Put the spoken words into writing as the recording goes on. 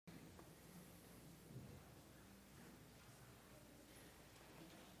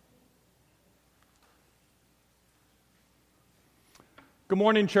Good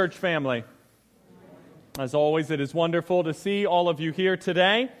morning, church family. As always, it is wonderful to see all of you here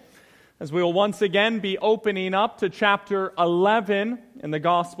today, as we will once again be opening up to chapter 11 in the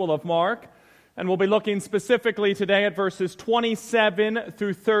Gospel of Mark, and we'll be looking specifically today at verses 27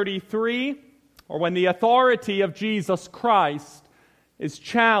 through 33, or when the authority of Jesus Christ is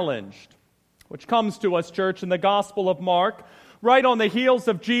challenged, which comes to us, church, in the Gospel of Mark, right on the heels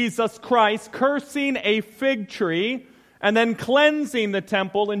of Jesus Christ cursing a fig tree and then cleansing the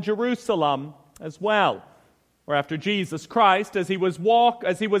temple in Jerusalem as well. Or after Jesus Christ, as he was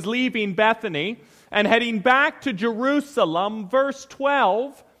leaving Bethany and heading back to Jerusalem, verse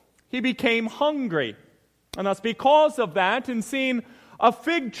 12, he became hungry. And thus because of that, and seeing a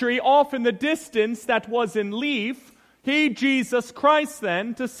fig tree off in the distance that was in leaf, he, Jesus Christ,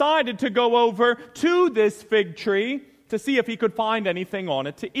 then decided to go over to this fig tree to see if he could find anything on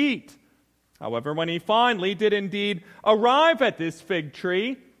it to eat. However, when he finally did indeed arrive at this fig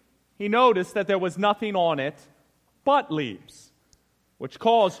tree, he noticed that there was nothing on it but leaves, which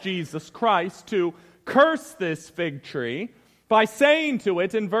caused Jesus Christ to curse this fig tree by saying to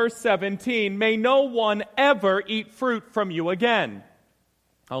it in verse 17, "May no one ever eat fruit from you again."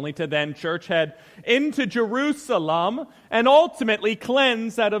 Only to then, church, head into Jerusalem and ultimately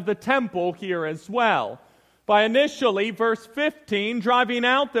cleanse out of the temple here as well. By initially, verse 15, driving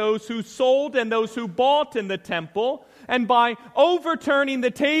out those who sold and those who bought in the temple, and by overturning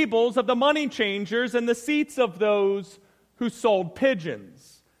the tables of the money changers and the seats of those who sold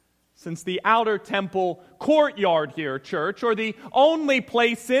pigeons. Since the outer temple courtyard here, church, or the only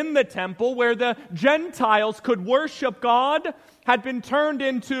place in the temple where the Gentiles could worship God, had been turned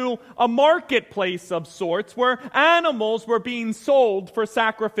into a marketplace of sorts where animals were being sold for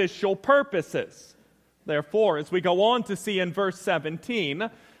sacrificial purposes. Therefore, as we go on to see in verse 17,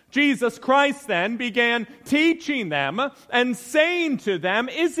 Jesus Christ then began teaching them and saying to them,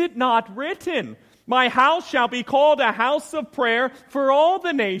 "Is it not written, 'My house shall be called a house of prayer for all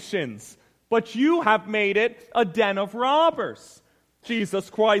the nations,' but you have made it a den of robbers."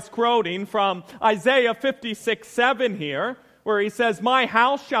 Jesus Christ quoting from Isaiah 56:7 here, where he says, "My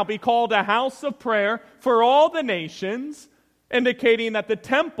house shall be called a house of prayer for all the nations," indicating that the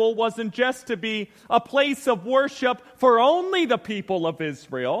temple wasn't just to be a place of worship for only the people of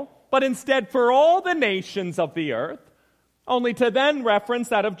Israel, but instead for all the nations of the earth, only to then reference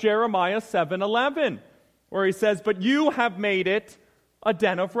that of Jeremiah 7:11, where he says, "But you have made it a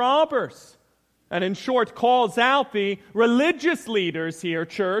den of robbers." And in short, calls out the religious leaders here,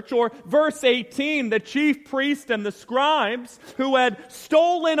 church, or verse 18, the chief priest and the scribes who had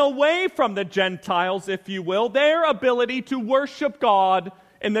stolen away from the Gentiles, if you will, their ability to worship God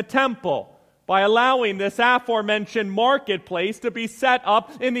in the temple by allowing this aforementioned marketplace to be set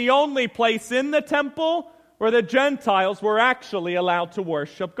up in the only place in the temple where the Gentiles were actually allowed to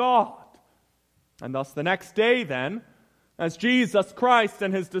worship God. And thus the next day then, as Jesus Christ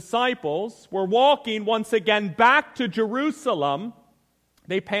and his disciples were walking once again back to Jerusalem,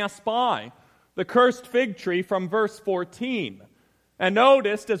 they passed by the cursed fig tree from verse 14 and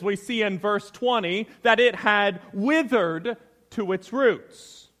noticed, as we see in verse 20, that it had withered to its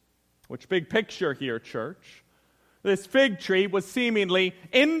roots. Which big picture here, church. This fig tree was seemingly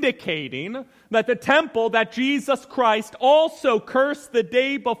indicating that the temple that Jesus Christ also cursed the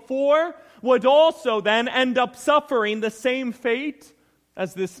day before would also then end up suffering the same fate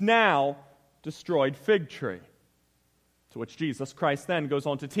as this now destroyed fig tree. To which Jesus Christ then goes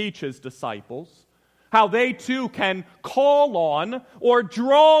on to teach his disciples how they too can call on or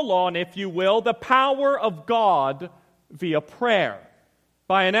draw on, if you will, the power of God via prayer.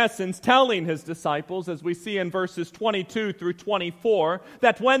 By in essence telling his disciples, as we see in verses 22 through 24,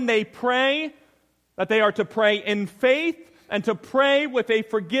 that when they pray, that they are to pray in faith and to pray with a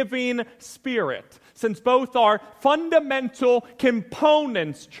forgiving spirit, since both are fundamental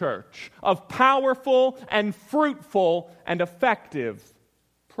components, church, of powerful and fruitful and effective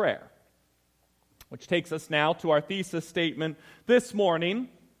prayer. Which takes us now to our thesis statement this morning,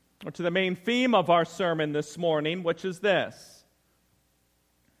 or to the main theme of our sermon this morning, which is this: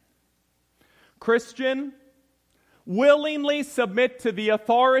 Christian, willingly submit to the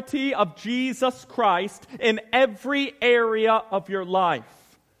authority of Jesus Christ in every area of your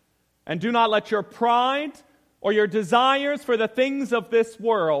life. And do not let your pride or your desires for the things of this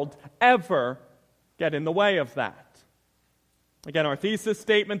world ever get in the way of that. Again, our thesis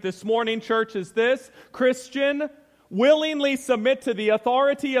statement this morning, church, is this: Christian, willingly submit to the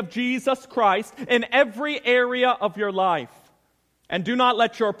authority of Jesus Christ in every area of your life. And do not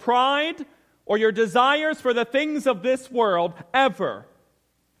let your pride or your desires for the things of this world ever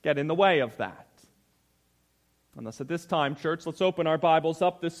get in the way of that. And thus at this time, church, let's open our Bibles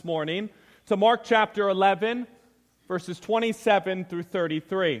up this morning to Mark chapter 11, verses 27 through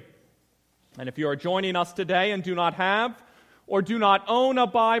 33. And if you are joining us today and do not have or do not own a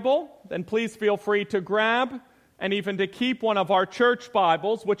Bible, then please feel free to grab and even to keep one of our church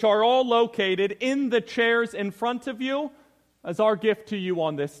Bibles, which are all located in the chairs in front of you, as our gift to you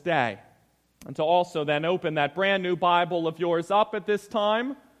on this day. And to also then open that brand new Bible of yours up at this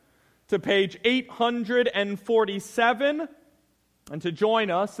time to page 847, and to join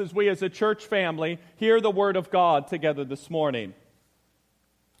us as we as a church family hear the Word of God together this morning.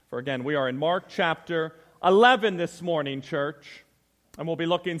 For again, we are in Mark chapter 11 this morning, church, and we'll be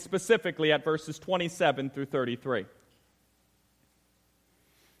looking specifically at verses 27 through 33.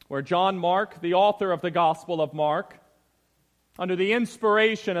 Where John Mark, the author of the Gospel of Mark, under the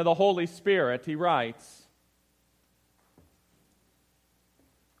inspiration of the Holy Spirit, he writes,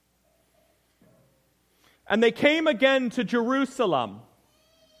 "And they came again to Jerusalem,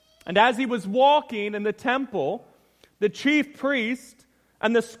 and as he was walking in the temple, the chief priest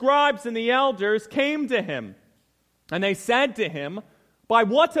and the scribes and the elders came to him, and they said to him, 'By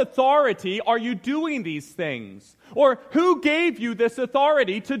what authority are you doing these things? Or who gave you this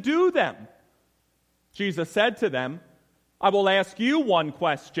authority to do them?' Jesus said to them, 'I will ask you one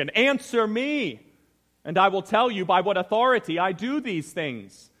question. Answer me, and I will tell you by what authority I do these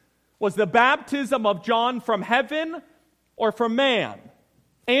things. Was the baptism of John from heaven or from man?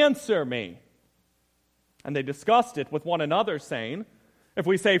 Answer me.' And they discussed it with one another, saying, 'If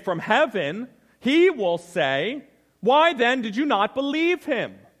we say from heaven, he will say, why then did you not believe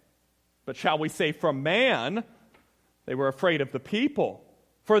him? But shall we say from man?' They were afraid of the people,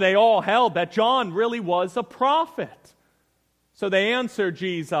 for they all held that John really was a prophet. So they answered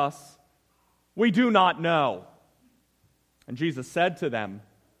Jesus, 'We do not know.' And Jesus said to them,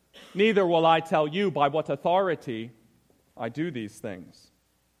 'Neither will I tell you by what authority I do these things.'"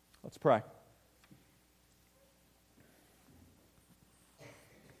 Let's pray.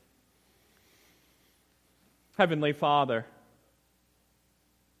 Heavenly Father,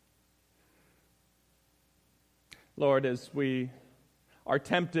 Lord, as we are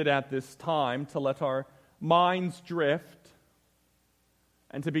tempted at this time to let our minds drift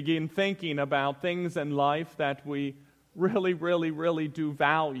and to begin thinking about things in life that we really do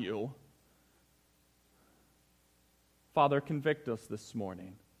value, Father, convict us this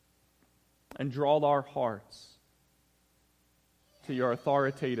morning and draw our hearts to your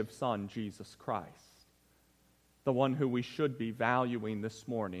authoritative Son, Jesus Christ, the one who we should be valuing this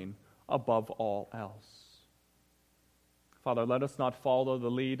morning above all else. Father, let us not follow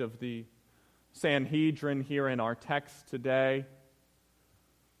the lead of the Sanhedrin here in our text today,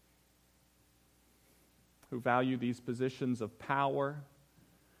 who value these positions of power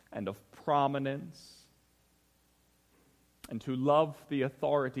and of prominence, and who love the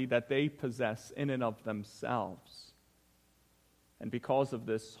authority that they possess in and of themselves. And because of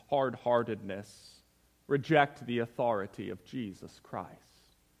this hard-heartedness, reject the authority of Jesus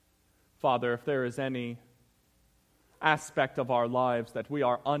Christ. Father, if there is any aspect of our lives that we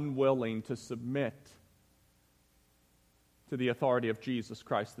are unwilling to submit to the authority of Jesus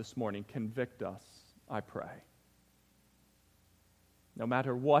Christ this morning, convict us, I pray. No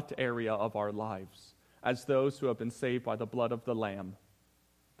matter what area of our lives, as those who have been saved by the blood of the Lamb,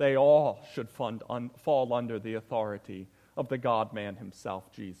 they all should fall under the authority of the God-man himself,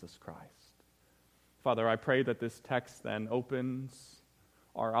 Jesus Christ. Father, I pray that this text then opens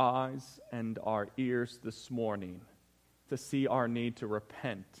our eyes and our ears this morning to see our need to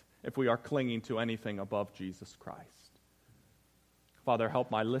repent if we are clinging to anything above Jesus Christ. Father, help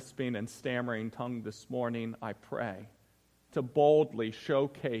my lisping and stammering tongue this morning, I pray, to boldly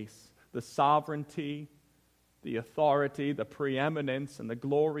showcase the sovereignty, the authority, the preeminence, and the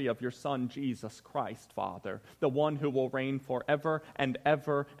glory of your Son, Jesus Christ, Father, the one who will reign forever and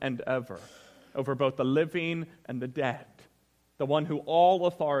ever and ever over both the living and the dead, the one who all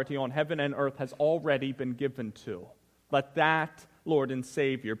authority on heaven and earth has already been given to. Let that, Lord and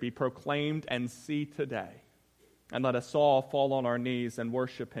Savior, be proclaimed and see today. And let us all fall on our knees and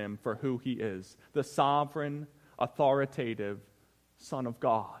worship him for who he is, the sovereign, authoritative Son of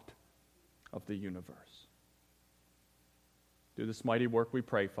God of the universe. Do this mighty work, we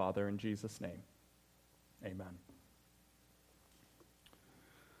pray, Father, in Jesus' name. Amen.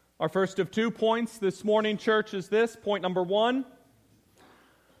 Our first of 2 points this morning, church, is this. Point number 1.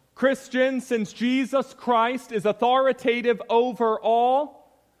 Christians, since Jesus Christ is authoritative over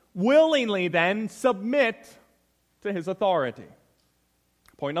all, willingly then submit to his authority.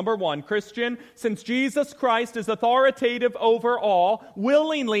 Point number 1, Christian, since Jesus Christ is authoritative over all,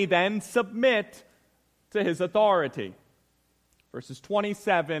 willingly then submit to his authority. Verses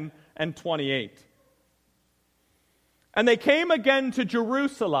 27 and 28. And they came again to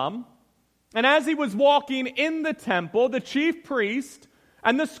Jerusalem, and as he was walking in the temple, the chief priest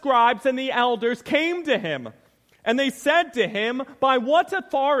and the scribes and the elders came to him. And they said to him, "By what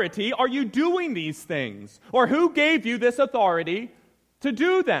authority are you doing these things? Or who gave you this authority to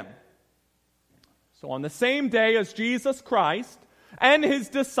do them?" So on the same day as Jesus Christ and his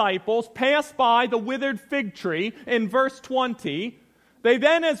disciples passed by the withered fig tree in verse 20, they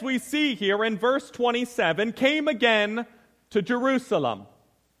then, as we see here in verse 27, came again to Jerusalem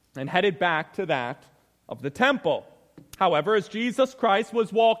and headed back to that of the temple. However, as Jesus Christ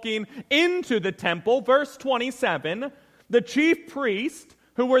was walking into the temple, verse 27, the chief priests,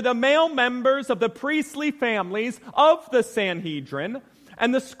 who were the male members of the priestly families of the Sanhedrin,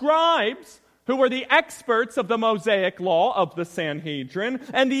 and the scribes, who were the experts of the Mosaic law of the Sanhedrin,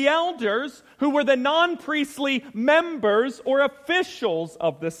 and the elders, who were the non-priestly members or officials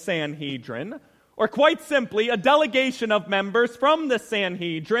of the Sanhedrin, or quite simply, a delegation of members from the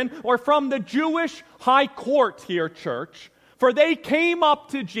Sanhedrin or from the Jewish high court here, church. For they came up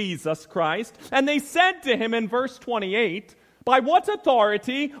to Jesus Christ and they said to him in verse 28, "By what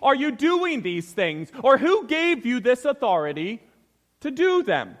authority are you doing these things? Or who gave you this authority to do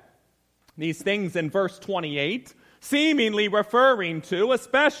them?" These things in verse 28, seemingly referring to,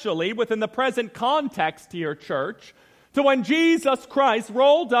 especially within the present context here, church, to when Jesus Christ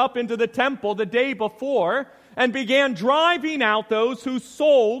rolled up into the temple the day before and began driving out those who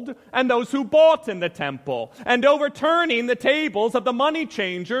sold and those who bought in the temple, and overturning the tables of the money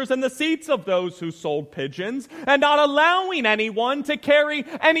changers and the seats of those who sold pigeons, and not allowing anyone to carry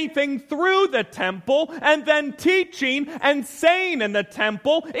anything through the temple, and then teaching and saying in the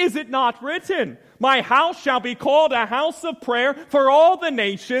temple, "Is it not written, 'My house shall be called a house of prayer for all the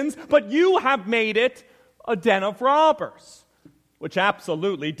nations,' but you have made it a den of robbers," which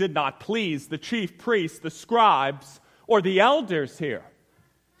absolutely did not please the chief priests, the scribes, or the elders here.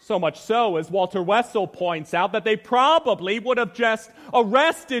 So much so, as Walter Wessel points out, that they probably would have just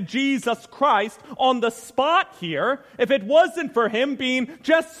arrested Jesus Christ on the spot here if it wasn't for him being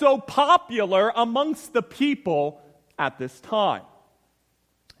just so popular amongst the people at this time.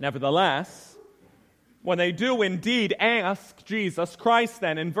 Nevertheless, when they do indeed ask Jesus Christ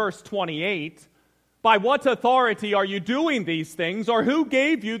then in verse 28, "By what authority are you doing these things?" or "Who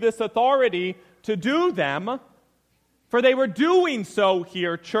gave you this authority to do them?" For they were doing so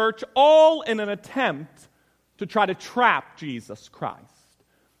here, church, all in an attempt to try to trap Jesus Christ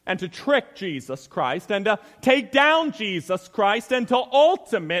and to trick Jesus Christ and to take down Jesus Christ and to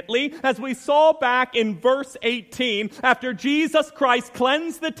ultimately, as we saw back in verse 18, after Jesus Christ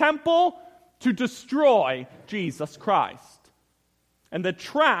cleansed the temple, to destroy Jesus Christ. And the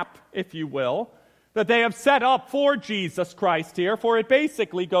trap, if you will, that they have set up for Jesus Christ here, for it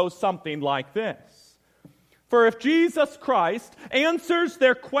basically goes something like this. For if Jesus Christ answers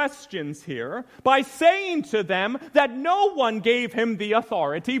their questions here by saying to them that no one gave him the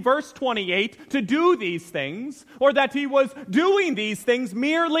authority, verse 28, to do these things, or that he was doing these things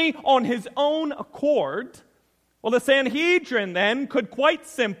merely on his own accord, well, the Sanhedrin then could quite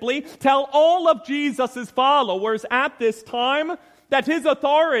simply tell all of Jesus' followers at this time that his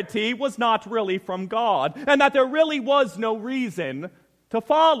authority was not really from God, and that there really was no reason to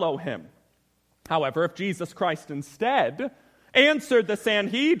follow him. However, if Jesus Christ instead answered the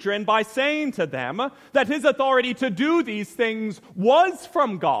Sanhedrin by saying to them that his authority to do these things was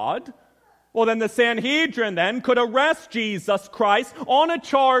from God, well, then the Sanhedrin then could arrest Jesus Christ on a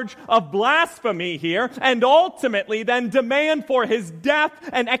charge of blasphemy here, and ultimately then demand for his death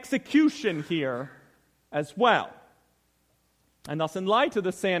and execution here as well. And thus, in light of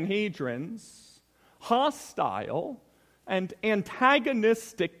the Sanhedrin's hostile and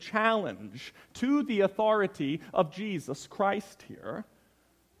antagonistic challenge to the authority of Jesus Christ here,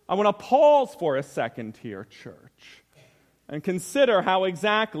 I want to pause for a second here, church, and consider how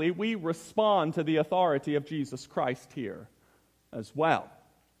exactly we respond to the authority of Jesus Christ here as well.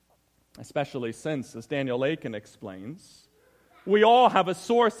 Especially since, as Daniel Aiken explains, we all have a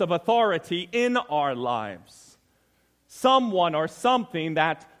source of authority in our lives. Someone or something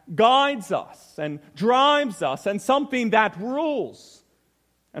that guides us and drives us, and something that rules.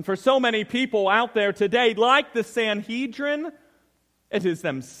 And for so many people out there today, like the Sanhedrin, it is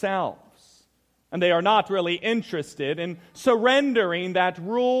themselves. And they are not really interested in surrendering that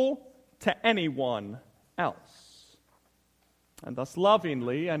rule to anyone else. And thus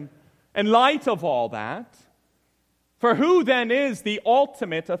lovingly, and in light of all that, for who then is the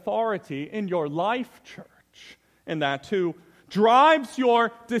ultimate authority in your life, church? In that to drives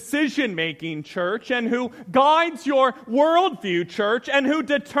your decision-making, church, and who guides your worldview, church, and who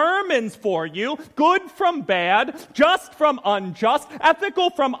determines for you good from bad, just from unjust, ethical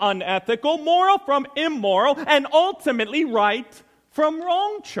from unethical, moral from immoral, and ultimately right from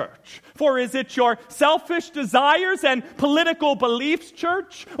wrong, church. For is it your selfish desires and political beliefs,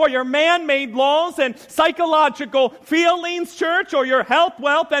 church? Or your man-made laws and psychological feelings, church? Or your health,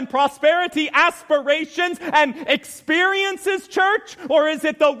 wealth, and prosperity aspirations and experiences, church? Or is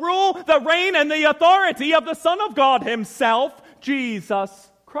it the rule, the reign, and the authority of the Son of God himself,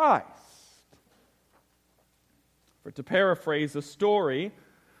 Jesus Christ? For to paraphrase a story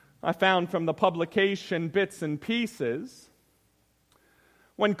I found from the publication Bits and Pieces,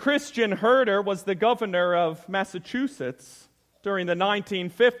 when Christian Herter was the governor of Massachusetts during the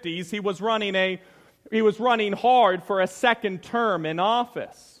 1950s, he was running hard for a second term in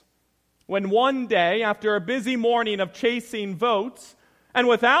office. When one day, after a busy morning of chasing votes, and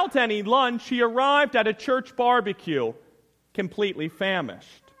without any lunch, he arrived at a church barbecue, completely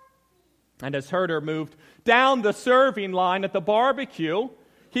famished. And as Herter moved down the serving line at the barbecue,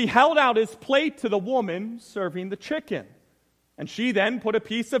 he held out his plate to the woman serving the chicken. And she then put a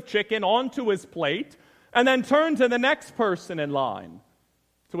piece of chicken onto his plate and then turned to the next person in line.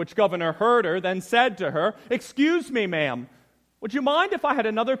 To which Governor Herter then said to her, "Excuse me, ma'am, would you mind if I had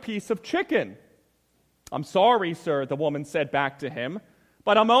another piece of chicken?" "I'm sorry, sir," the woman said back to him,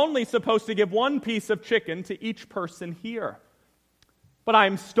 "but I'm only supposed to give one piece of chicken to each person here." "But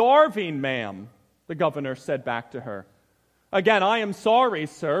I'm starving, ma'am," the governor said back to her. "Again, I am sorry,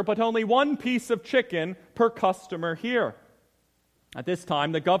 sir, but only one piece of chicken per customer here." At this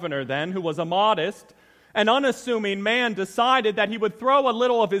time, the governor then, who was a modest and unassuming man, decided that he would throw a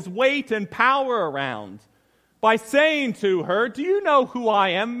little of his weight and power around by saying to her, "Do you know who I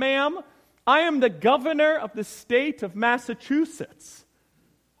am, ma'am? I am the governor of the state of Massachusetts."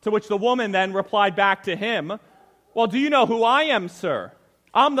 To which the woman then replied back to him, "Well, do you know who I am, sir?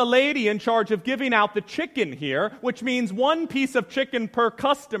 I'm the lady in charge of giving out the chicken here, which means one piece of chicken per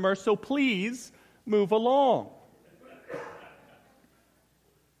customer, so please move along."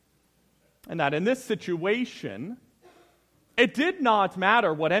 And that in this situation, it did not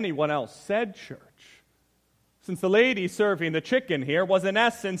matter what anyone else said, church, since the lady serving the chicken here was in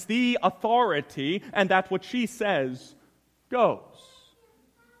essence the authority, and that what she says goes.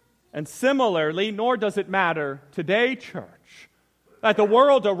 And similarly, nor does it matter today, church, that the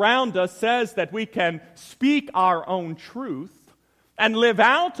world around us says that we can speak our own truth and live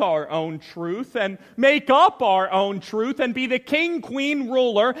out our own truth and make up our own truth and be the king, queen,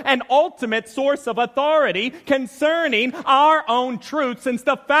 ruler, and ultimate source of authority concerning our own truth, since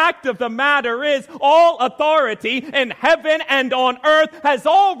the fact of the matter is all authority in heaven and on earth has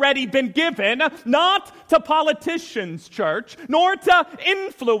already been given, not to politicians, church, nor to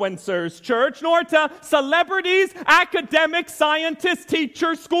influencers, church, nor to celebrities, academics, scientists,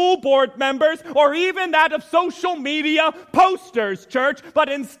 teachers, school board members, or even that of social media posters, church, but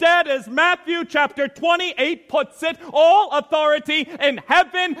instead, as Matthew chapter 28 puts it, all authority in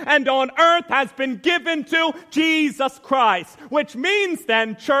heaven and on earth has been given to Jesus Christ, which means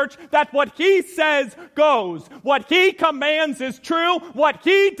then, church, that what he says goes, what he commands is true, what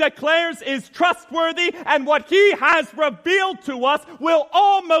he declares is trustworthy, and what he has revealed to us will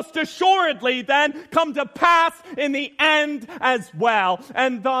almost assuredly then come to pass in the end as well.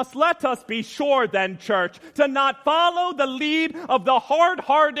 And thus, let us be sure then, church, to not follow the lead of the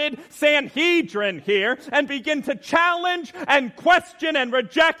hard-hearted Sanhedrin here and begin to challenge and question and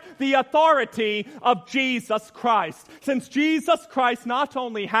reject the authority of Jesus Christ. Since Jesus Christ not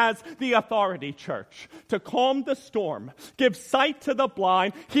only has the authority, church, to calm the storm, give sight to the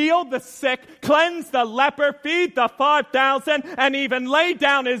blind, heal the sick, cleanse the leper, feed the 5,000, and even lay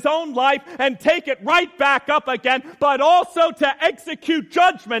down his own life and take it right back up again, but also to execute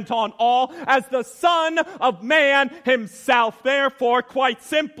judgment on all as the Son of Man himself. Therefore, quite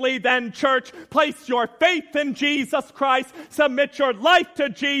simply then, church, place your faith in Jesus Christ, submit your life to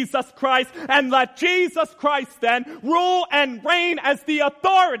Jesus Christ, and let Jesus Christ then rule and reign as the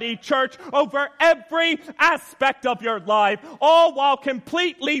authority, church, over every aspect of your life, all while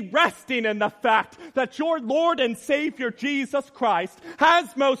completely resting in the fact that your Lord and Savior Jesus Christ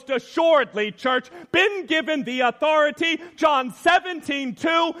has most assuredly, church, been given the authority, John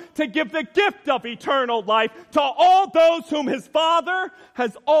 17:2, to give the gift of eternal life to all those whom his Father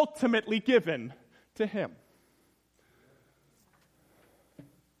has ultimately given to him.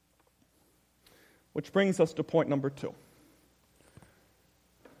 Which brings us to point number 2.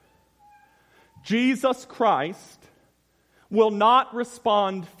 Jesus Christ will not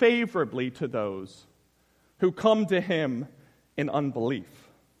respond favorably to those who come to him in unbelief.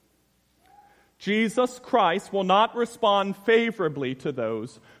 Jesus Christ will not respond favorably to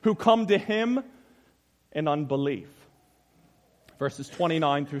those who come to him in unbelief. Verses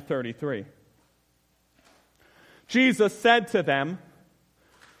 29 through 33. Jesus said to them,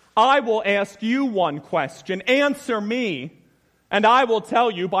 I will ask you one question. Answer me, and I will tell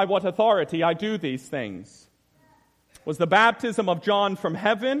you by what authority I do these things. Was the baptism of John from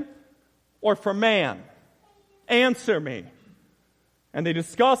heaven or from man? Answer me. And they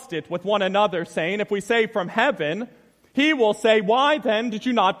discussed it with one another, saying, if we say from heaven, he will say, why then did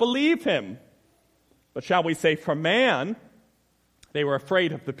you not believe him? But shall we say from man? They were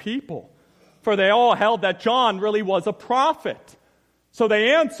afraid of the people, for they all held that John really was a prophet. So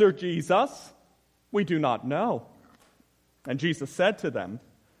they answered Jesus, we do not know. And Jesus said to them,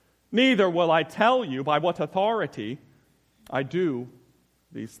 neither will I tell you by what authority I do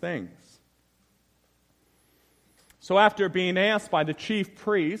these things. So after being asked by the chief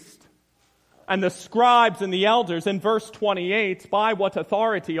priest and the scribes and the elders in verse 28, by what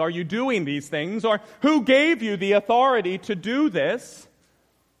authority are you doing these things? Or who gave you the authority to do this?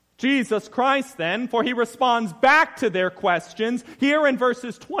 Jesus Christ then, for he responds back to their questions here in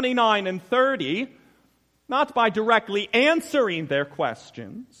verses 29 and 30, not by directly answering their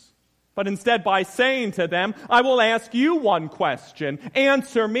questions, but instead by saying to them, I will ask you one question,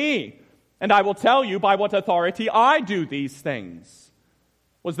 answer me, and I will tell you by what authority I do these things.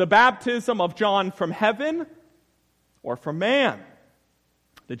 Was the baptism of John from heaven or from man?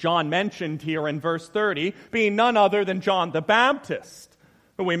 The John mentioned here in verse 30 being none other than John the Baptist,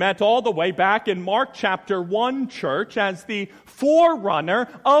 who we met all the way back in Mark chapter 1, church, as the forerunner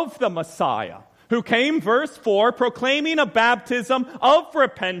of the Messiah, who came, verse 4, proclaiming a baptism of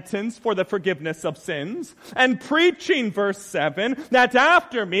repentance for the forgiveness of sins, and preaching, verse 7, that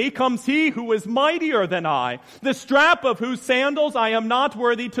after me comes he who is mightier than I, the strap of whose sandals I am not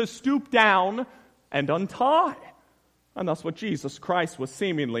worthy to stoop down and untie. And that's what Jesus Christ was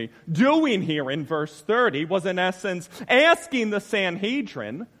seemingly doing here in verse 30, was in essence asking the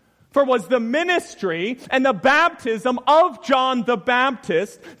Sanhedrin, for was the ministry and the baptism of John the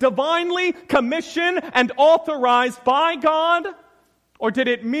Baptist divinely commissioned and authorized by God, or did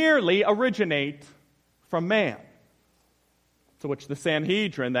it merely originate from man? To which the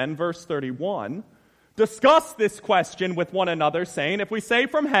Sanhedrin then, verse 31, discussed this question with one another, saying, if we say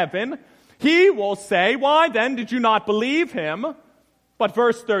from heaven, he will say, why then did you not believe him? But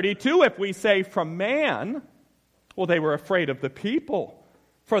verse 32, if we say from man, well, they were afraid of the people,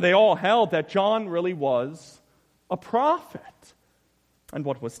 for they all held that John really was a prophet. And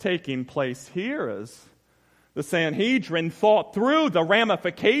what was taking place here is the Sanhedrin thought through the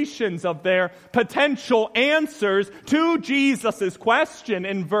ramifications of their potential answers to Jesus' question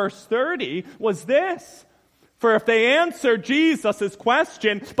in verse 30 was this. For if they answered Jesus'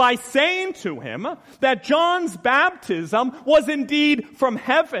 question by saying to him that John's baptism was indeed from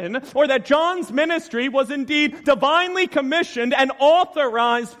heaven, or that John's ministry was indeed divinely commissioned and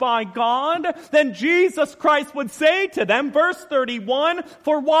authorized by God, then Jesus Christ would say to them, verse 31,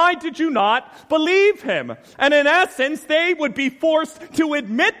 for why did you not believe him? And in essence, they would be forced to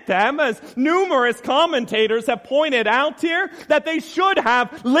admit them, as numerous commentators have pointed out here, that they should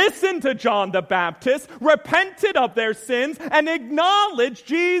have listened to John the Baptist, repented of their sins, and acknowledge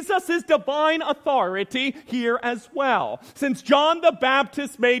Jesus' divine authority here as well. Since John the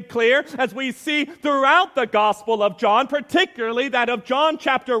Baptist made clear, as we see throughout the Gospel of John, particularly that of John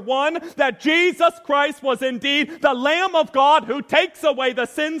chapter 1, that Jesus Christ was indeed the Lamb of God who takes away the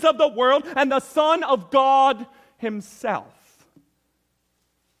sins of the world and the Son of God himself.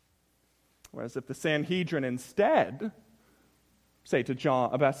 Whereas if the Sanhedrin instead say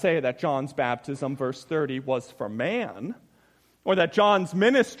that John's baptism, verse 30, was from man, or that John's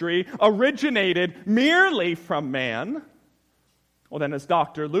ministry originated merely from man, well then, as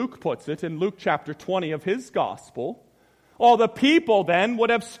Dr. Luke puts it in Luke chapter 20 of his gospel, all the people then would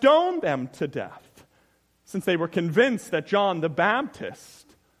have stoned them to death, since they were convinced that John the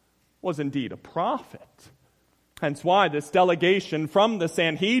Baptist was indeed a prophet. Hence why this delegation from the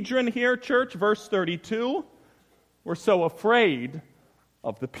Sanhedrin here, church, verse 32, were so afraid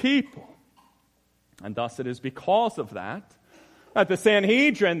of the people. And thus it is because of that the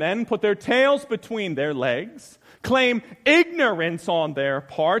Sanhedrin then put their tails between their legs, claim ignorance on their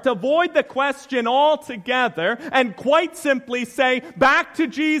part, avoid the question altogether, and quite simply say back to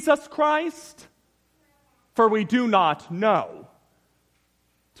Jesus Christ, for we do not know.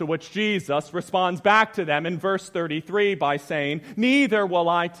 To which Jesus responds back to them in verse 33 by saying, neither will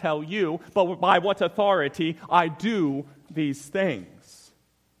I tell you, but by what authority I do these things.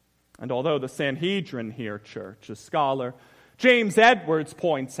 And although the Sanhedrin here, church, a scholar James Edwards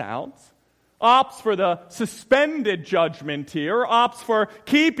points out, opts for the suspended judgment here, opts for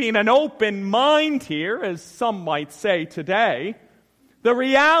keeping an open mind here, as some might say today. The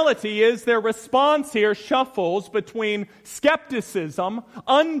reality is their response here shuffles between skepticism,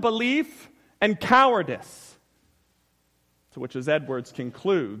 unbelief, and cowardice. To which, as Edwards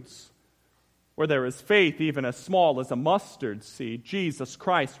concludes, where there is faith even as small as a mustard seed, Jesus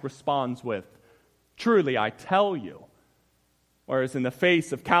Christ responds with, "Truly I tell you." Whereas in the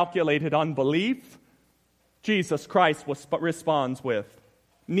face of calculated unbelief, Jesus Christ responds with,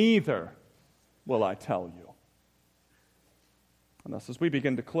 "Neither will I tell you." And thus, as we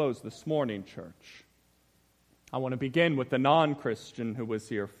begin to close this morning, church, I want to begin with the non-Christian who was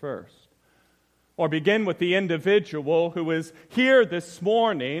here first. Or begin with the individual who is here this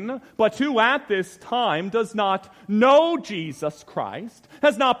morning, but who at this time does not know Jesus Christ,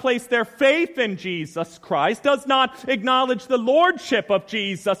 has not placed their faith in Jesus Christ, does not acknowledge the lordship of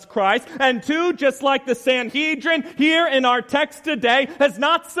Jesus Christ, and too, just like the Sanhedrin here in our text today, has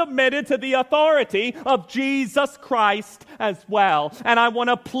not submitted to the authority of Jesus Christ as well. And I want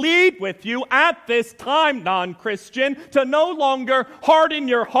to plead with you at this time, non-Christian, to no longer harden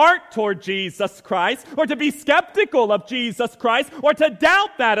your heart toward Jesus Christ, or to be skeptical of Jesus Christ, or to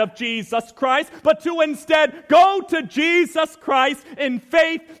doubt that of Jesus Christ, but to instead go to Jesus Christ in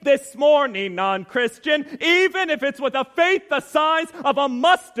faith this morning, non-Christian, even if it's with a faith the size of a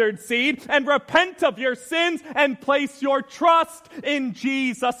mustard seed, and repent of your sins and place your trust in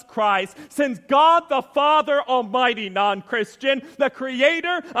Jesus Christ. Since God the Father Almighty, non-Christian, the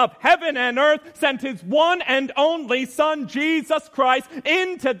creator of heaven and earth, sent his one and only Son, Jesus Christ,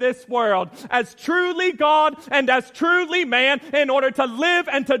 into this world as truly God and as truly man, in order to live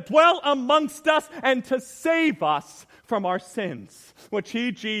and to dwell amongst us and to save us from our sins, which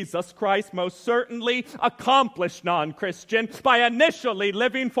he, Jesus Christ, most certainly accomplished, non-Christian, by initially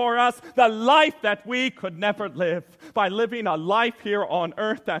living for us the life that we could never live, by living a life here on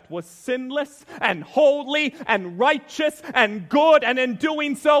earth that was sinless and holy and righteous and good, and in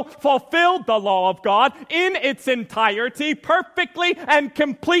doing so fulfilled the law of God in its entirety, perfectly and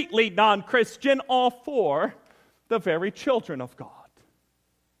completely, non-Christian, all for the very children of God.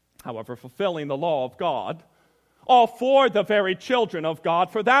 However, fulfilling the law of God, all for the very children of God,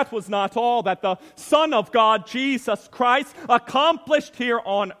 for that was not all that the Son of God, Jesus Christ, accomplished here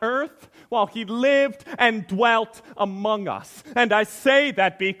on earth while he lived and dwelt among us. And I say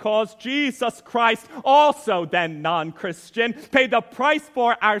that because Jesus Christ also, then non-Christian, paid the price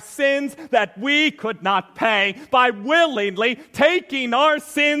for our sins that we could not pay, by willingly taking our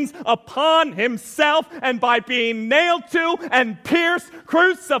sins upon himself, and by being nailed to and pierced,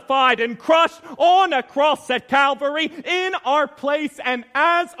 crucified and crushed on a cross at Calvary in our place and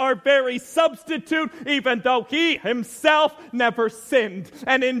as our very substitute, even though he himself never sinned.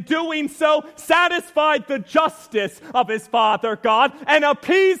 And in doing so, satisfied the justice of his Father God, and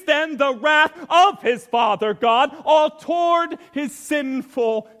appeased then the wrath of his Father God, all toward his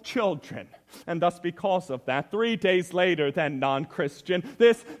sinful children. And thus, because of that, 3 days later, then non-Christian,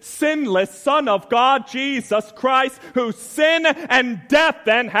 this sinless Son of God, Jesus Christ, whose sin and death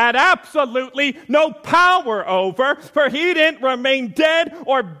then had absolutely no power over, for he didn't remain dead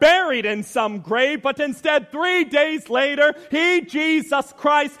or buried in some grave, but instead 3 days later, he, Jesus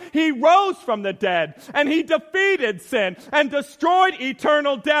Christ, he rose from the dead, and he defeated sin and destroyed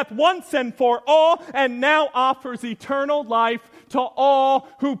eternal death once and for all, and now offers eternal life to all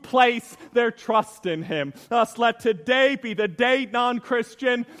who place their trust in him. Thus, let today be the day,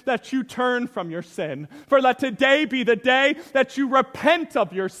 non-Christian, that you turn from your sin. For let today be the day that you repent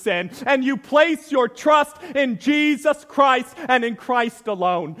of your sin and you place your trust in Jesus Christ and in Christ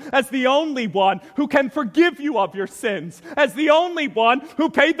alone, as the only one who can forgive you of your sins, as the only one who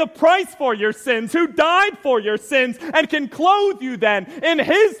paid the price for your sins, who died for your sins, and can clothe you then in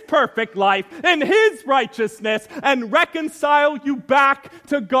his perfect life, in his righteousness, and reconcile you back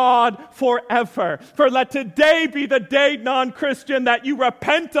to God forever. For let today be the day, non-Christian, that you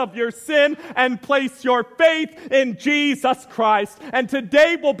repent of your sin and place your faith in Jesus Christ. And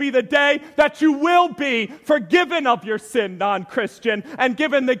today will be the day that you will be forgiven of your sin, non-Christian, and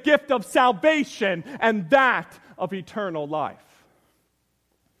given the gift of salvation and that of eternal life.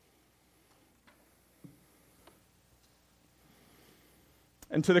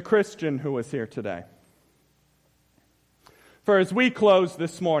 And to the Christian who is here today, for as we close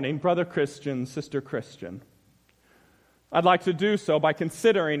this morning, brother Christian, sister Christian, I'd like to do so by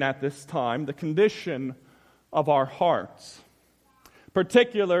considering at this time the condition of our hearts,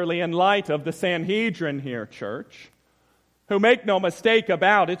 particularly in light of the Sanhedrin here, church, who, make no mistake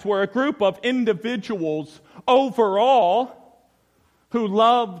about it, were a group of individuals overall who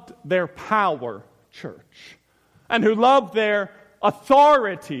loved their power, church, and who loved their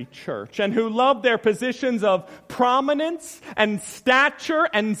authority, church, and who loved their positions of prominence and stature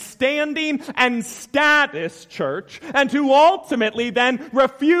and standing and status, church, and who ultimately then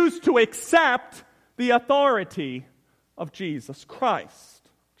refused to accept the authority of Jesus Christ,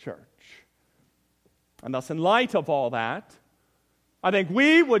 church. And thus, in light of all that, I think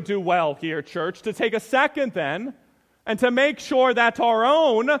we would do well here, church, to take a second then and to make sure that our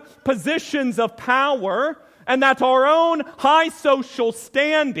own positions of power and that our own high social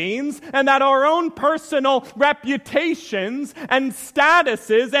standings and that our own personal reputations and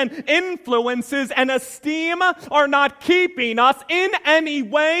statuses and influences and esteem are not keeping us in any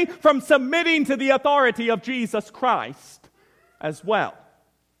way from submitting to the authority of Jesus Christ as well.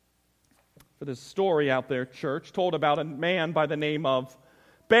 For this story out there, church, told about a man by the name of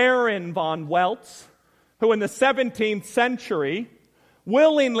Baron von Weltz, who in the 17th century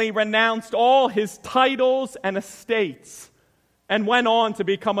willingly renounced all his titles and estates and went on to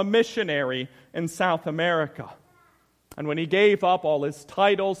become a missionary in South America. And when he gave up all his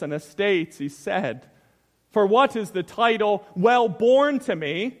titles and estates, he said, "For what is the title well born to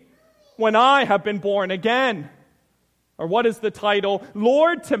me when I have been born again? Or what is the title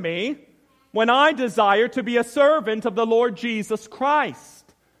Lord to me when I desire to be a servant of the Lord Jesus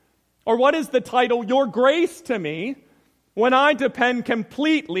Christ? Or what is the title Your Grace to me when I depend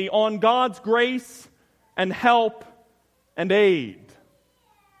completely on God's grace and help and aid?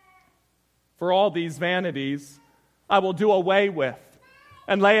 For all these vanities I will do away with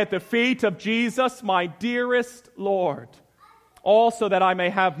and lay at the feet of Jesus, my dearest Lord, also that I may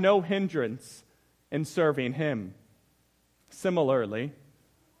have no hindrance in serving Him." Similarly,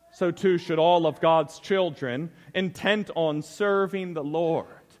 so too should all of God's children, intent on serving the Lord,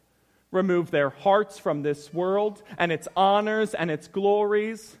 remove their hearts from this world and its honors and its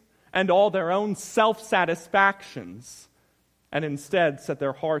glories and all their own self-satisfactions, and instead set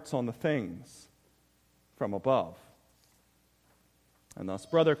their hearts on the things from above. And thus,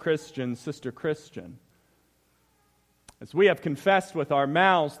 brother Christian, sister Christian, as we have confessed with our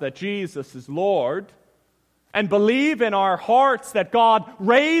mouths that Jesus is Lord, and believe in our hearts that God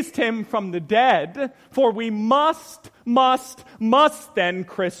raised Him from the dead, for we must then,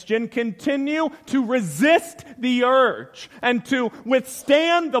 Christian, continue to resist the urge and to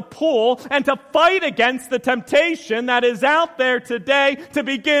withstand the pull and to fight against the temptation that is out there today to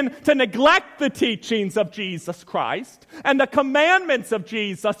begin to neglect the teachings of Jesus Christ and the commandments of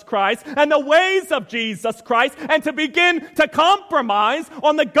Jesus Christ and the ways of Jesus Christ, and to begin to compromise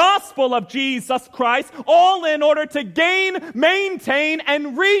on the gospel of Jesus Christ, all in order to gain, maintain,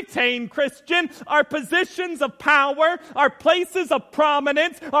 and retain, Christian, our positions of power, our places of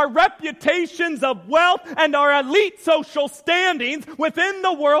prominence, our reputations of wealth, and our elite social standings within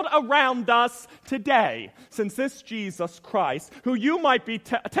the world around us today. Since this Jesus Christ, who you might be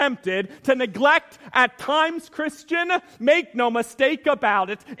tempted to neglect at times, Christian, make no mistake about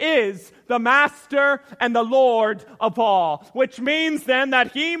it, is the Master and the Lord of all. Which means then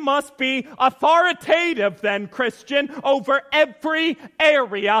that He must be authoritative then, Christian, over every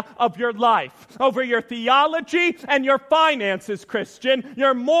area of your life. Over your theology and your finances, Christian.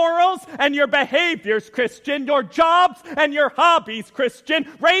 Your morals and your behaviors, Christian. Your jobs and your hobbies, Christian.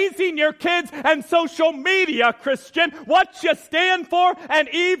 Raising your kids and social media, Christian. What you stand for and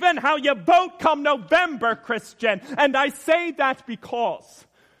even how you vote come November, Christian. And I say that because,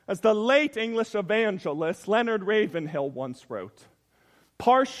 as the late English evangelist Leonard Ravenhill once wrote,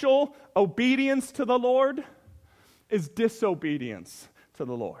 partial obedience to the Lord is disobedience to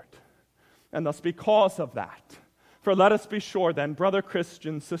the Lord. And thus, because of that, for let us be sure then, brother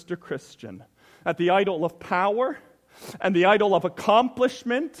Christian, sister Christian, that the idol of power and the idol of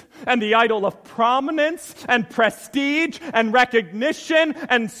accomplishment and the idol of prominence and prestige and recognition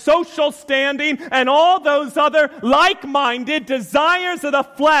and social standing and all those other like-minded desires of the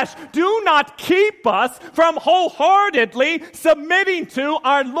flesh do not keep us from wholeheartedly submitting to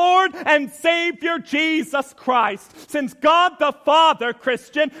our Lord and Savior Jesus Christ. Since God the Father,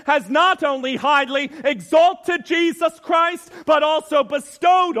 Christian, has not only highly exalted Jesus Christ, but also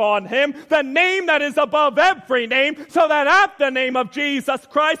bestowed on Him the name that is above every name, so that at the name of Jesus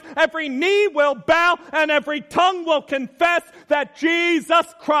Christ, every knee will bow and every tongue will confess that Jesus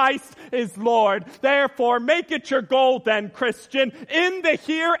Christ is Lord. Therefore, make it your goal then, Christian, in the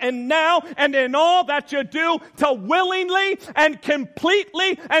here and now and in all that you do, to willingly and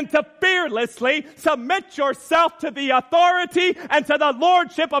completely and to fearlessly submit yourself to the authority and to the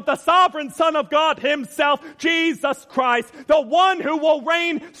lordship of the sovereign Son of God Himself, Jesus Christ, the one who will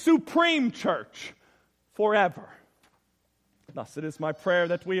reign supreme, church, forever Thus, it is my prayer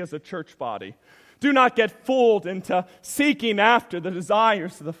that we as a church body do not get fooled into seeking after the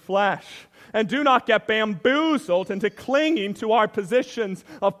desires of the flesh, and do not get bamboozled into clinging to our positions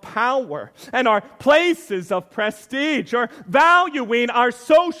of power and our places of prestige, or valuing our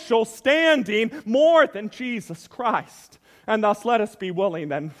social standing more than Jesus Christ. And thus let us be willing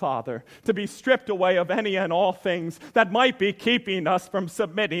then, Father, to be stripped away of any and all things that might be keeping us from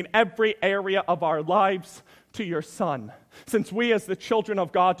submitting every area of our lives to your Son, since we as the children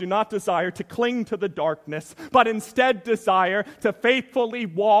of God do not desire to cling to the darkness, but instead desire to faithfully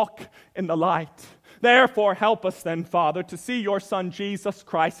walk in the light. Therefore, help us then, Father, to see your Son, Jesus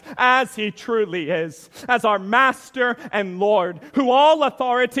Christ, as he truly is, as our Master and Lord, who all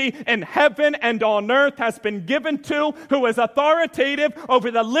authority in heaven and on earth has been given to, who is authoritative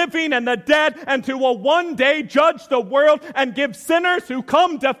over the living and the dead, and who will one day judge the world and give sinners who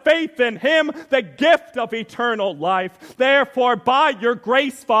come to faith in him the gift of eternal life. Therefore, by your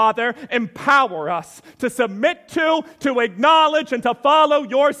grace, Father, empower us to submit to acknowledge, and to follow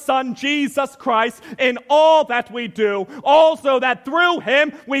your Son, Jesus Christ, in all that we do, also that through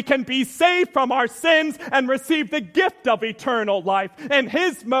him we can be saved from our sins and receive the gift of eternal life in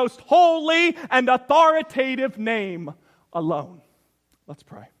his most holy and authoritative name alone. Let's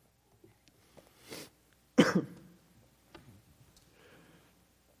pray.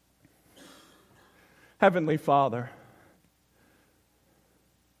 Heavenly Father,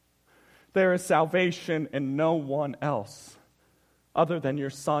 there is salvation in no one else other than your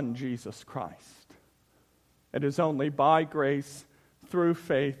Son, Jesus Christ. It is only by grace, through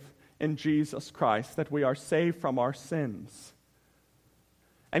faith in Jesus Christ, that we are saved from our sins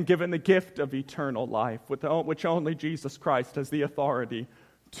and given the gift of eternal life, which only Jesus Christ has the authority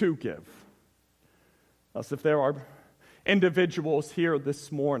to give. Thus, if there are individuals here this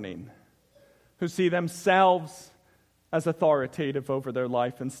morning who see themselves as authoritative over their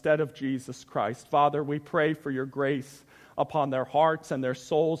life instead of Jesus Christ, Father, we pray for your grace upon their hearts and their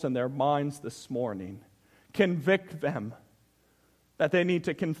souls and their minds this morning. Convict them that they need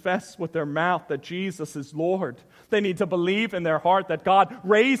to confess with their mouth that Jesus is Lord. They need to believe in their heart that God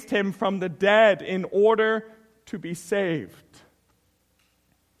raised him from the dead in order to be saved.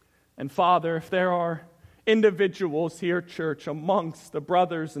 And Father, if there are individuals here, church, amongst the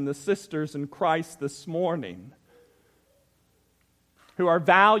brothers and the sisters in Christ this morning who are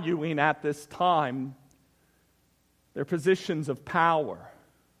valuing at this time their positions of power,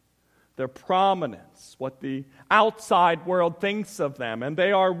 their prominence, what the outside world thinks of them, and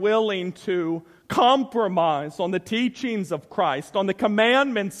they are willing to compromise on the teachings of Christ, on the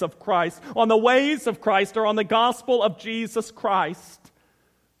commandments of Christ, on the ways of Christ, or on the gospel of Jesus Christ,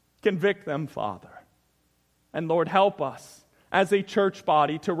 convict them, Father. And Lord, help us as a church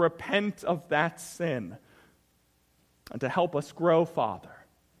body to repent of that sin and to help us grow, Father,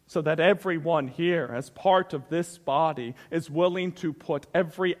 so that everyone here, as part of this body, is willing to put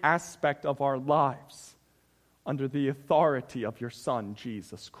every aspect of our lives under the authority of your Son,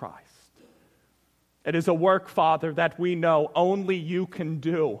 Jesus Christ. It is a work, Father, that we know only you can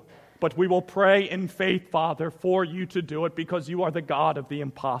do, but we will pray in faith, Father, for you to do it because you are the God of the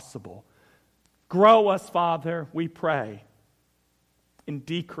impossible. Grow us, Father, we pray, in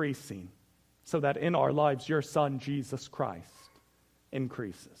decreasing, so that in our lives your Son, Jesus Christ,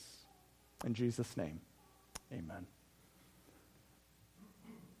 increases. In Jesus' name, amen.